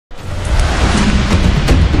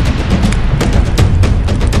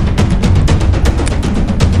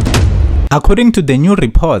According to the new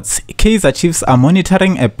reports, Kaizer Chiefs are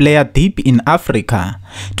monitoring a player deep in Africa.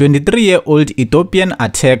 23-year-old Ethiopian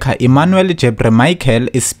attacker Emmanuel Michael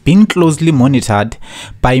is being closely monitored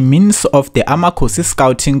by means of the Amakosi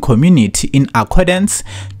scouting community in accordance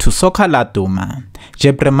to Soccer Laduma.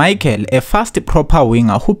 Michael, a fast proper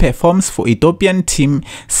winger who performs for Ethiopian team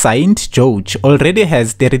St. George, already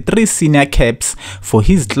has 33 senior caps for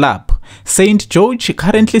his club. St. George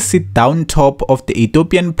currently sit down top of the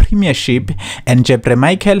Ethiopian Premiership, and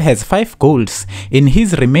Michael has 5 goals in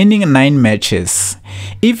his remaining 9 matches.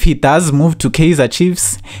 If he does move to Kaizer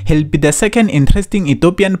Chiefs, he'll be the second interesting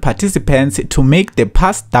Ethiopian participant to make the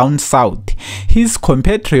pass down south. His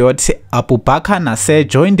compatriot Abubakar Nasser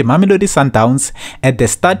joined Mamelodi Sundowns at the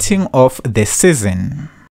starting of the season.